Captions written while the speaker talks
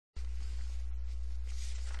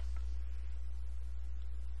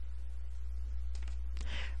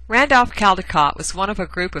Randolph Caldecott was one of a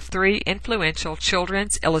group of three influential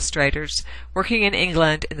children's illustrators working in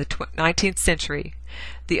England in the 19th century.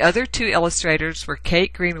 The other two illustrators were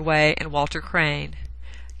Kate Greenaway and Walter Crane.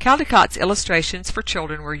 Caldecott's illustrations for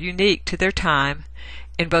children were unique to their time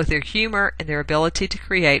in both their humor and their ability to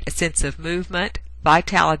create a sense of movement,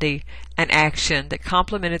 vitality, and action that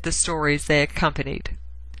complemented the stories they accompanied.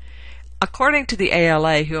 According to the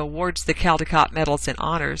ALA, who awards the Caldecott Medals and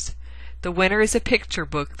Honors, the winner is a picture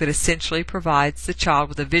book that essentially provides the child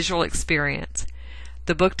with a visual experience.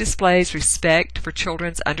 The book displays respect for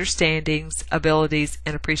children's understandings, abilities,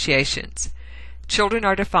 and appreciations. Children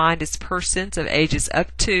are defined as persons of ages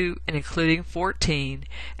up to and including 14,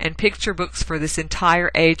 and picture books for this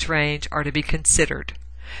entire age range are to be considered.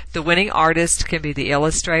 The winning artist can be the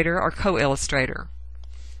illustrator or co-illustrator.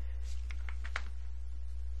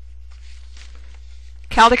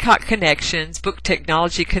 Caldecott Connections, Book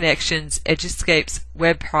Technology Connections, Eduscape's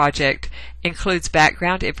web project includes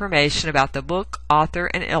background information about the book, author,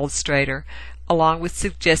 and illustrator, along with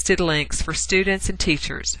suggested links for students and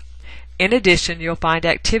teachers. In addition, you'll find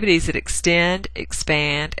activities that extend,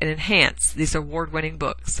 expand, and enhance these award-winning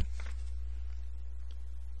books.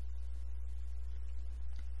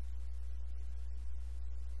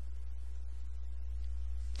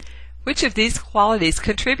 Which of these qualities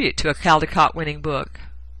contribute to a Caldecott winning book?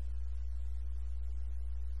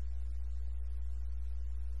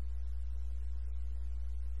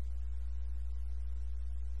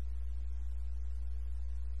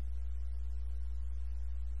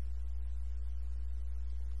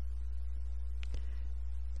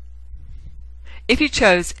 If you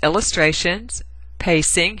chose illustrations,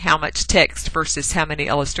 pacing, how much text versus how many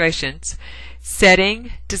illustrations,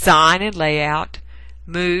 setting, design and layout,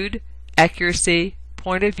 mood, accuracy,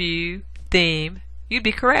 point of view, theme, you'd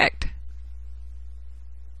be correct.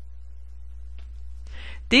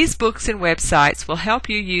 These books and websites will help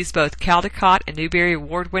you use both Caldecott and Newbery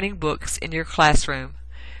award-winning books in your classroom.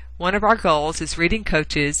 One of our goals as reading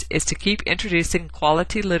coaches is to keep introducing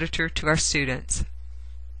quality literature to our students.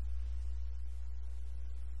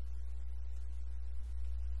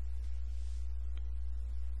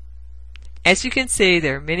 As you can see,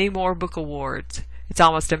 there are many more book awards. It's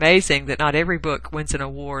almost amazing that not every book wins an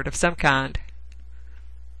award of some kind.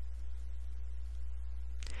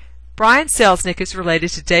 Brian Selznick is related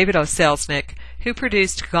to David O. Selznick, who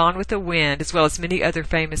produced Gone with the Wind as well as many other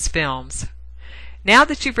famous films. Now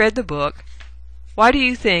that you've read the book, why do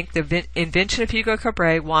you think the invention of Hugo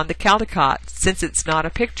Cabret won the Caldecott, since it's not a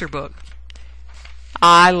picture book?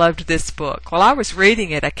 I loved this book. While I was reading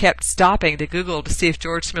it, I kept stopping to Google to see if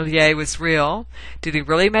Georges Méliès was real. Did he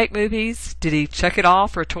really make movies? Did he chuck it all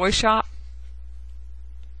for a toy shop?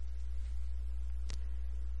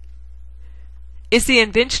 Is the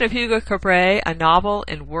invention of Hugo Cabret a novel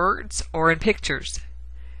in words or in pictures?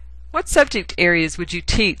 What subject areas would you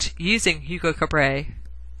teach using Hugo Cabret?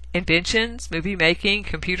 Inventions, movie making,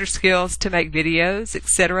 computer skills to make videos,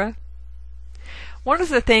 etc.? One of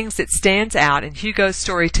the things that stands out in Hugo's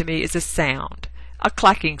story to me is a sound, a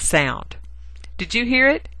clacking sound. Did you hear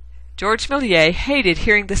it? Georges Méliès hated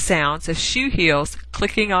hearing the sounds of shoe heels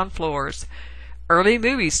clicking on floors. Early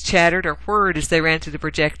movies chattered or whirred as they ran through the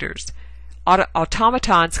projectors.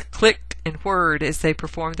 Automatons clicked and whirred as they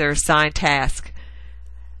performed their assigned task.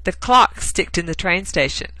 The clocks ticked in the train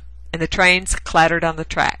station, and the trains clattered on the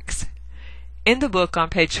tracks. In the book on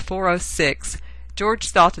page 406, George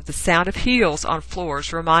thought that the sound of heels on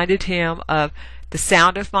floors reminded him of the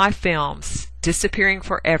sound of my films disappearing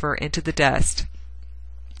forever into the dust.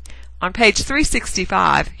 On page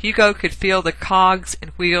 365, Hugo could feel the cogs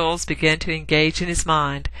and wheels begin to engage in his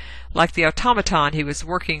mind, like the automaton he was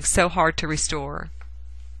working so hard to restore.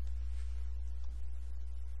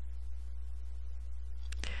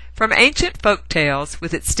 From ancient folk tales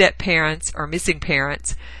with its step-parents or missing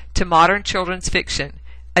parents to modern children's fiction,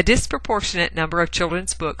 a disproportionate number of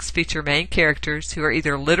children's books feature main characters who are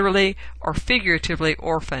either literally or figuratively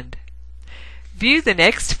orphaned. View the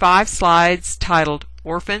next 5 slides titled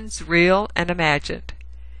Orphans, Real and Imagined.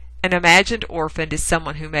 An imagined orphan is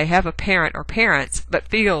someone who may have a parent or parents but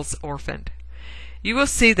feels orphaned. You will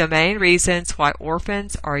see the main reasons why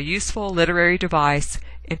orphans are a useful literary device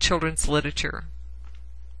in children's literature.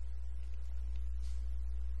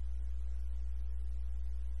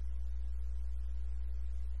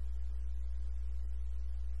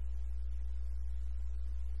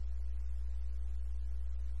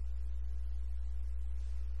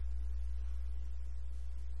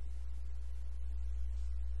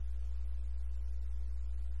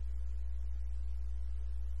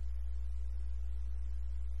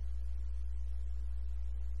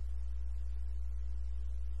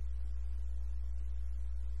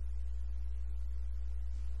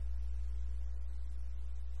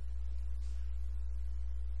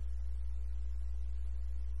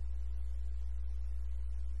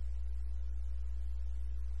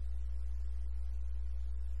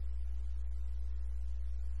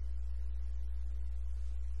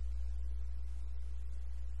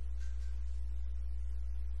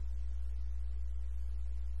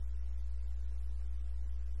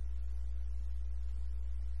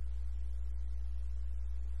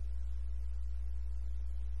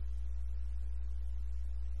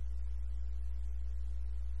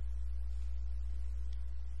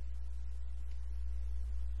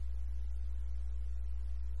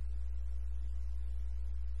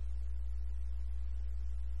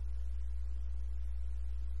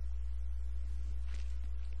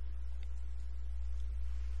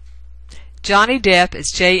 Johnny Depp as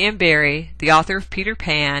J.M. Barrie, the author of Peter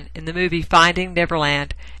Pan, in the movie Finding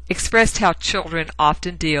Neverland, expressed how children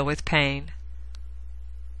often deal with pain.